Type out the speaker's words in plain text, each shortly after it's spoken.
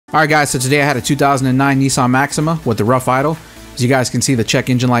Alright guys, so today I had a 2009 Nissan Maxima with the rough idle. As you guys can see, the check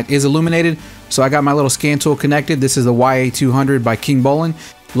engine light is illuminated, so I got my little scan tool connected. This is the YA200 by KINGBOLEN.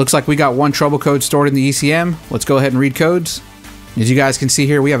 Looks like we got one trouble code stored in the ECM. Let's go ahead and read codes. As you guys can see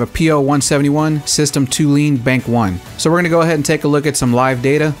here, we have a P0171 system 2 lean bank 1. So we're going to go ahead and take a look at some live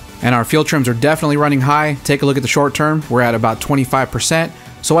data, and our fuel trims are definitely running high. Take a look at the short term, we're at about 25%.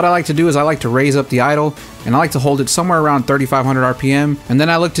 So what I like to do is I like to raise up the idle, and I like to hold it somewhere around 3,500 RPM, and then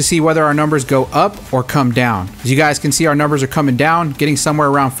I look to see whether our numbers go up or come down. As you guys can see, our numbers are coming down, getting somewhere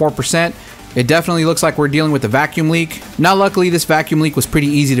around 4%. It definitely looks like we're dealing with a vacuum leak. Now luckily this vacuum leak was pretty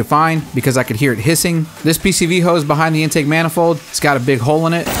easy to find because I could hear it hissing. This PCV hose behind the intake manifold, it's got a big hole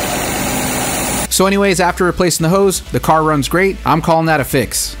in it. So anyways, after replacing the hose, the car runs great. I'm calling that a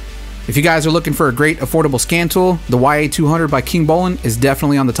fix. If you guys are looking for a great affordable scan tool, the YA200 by KINGBOLEN is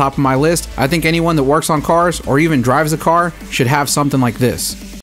definitely on the top of my list. I think anyone that works on cars or even drives a car should have something like this.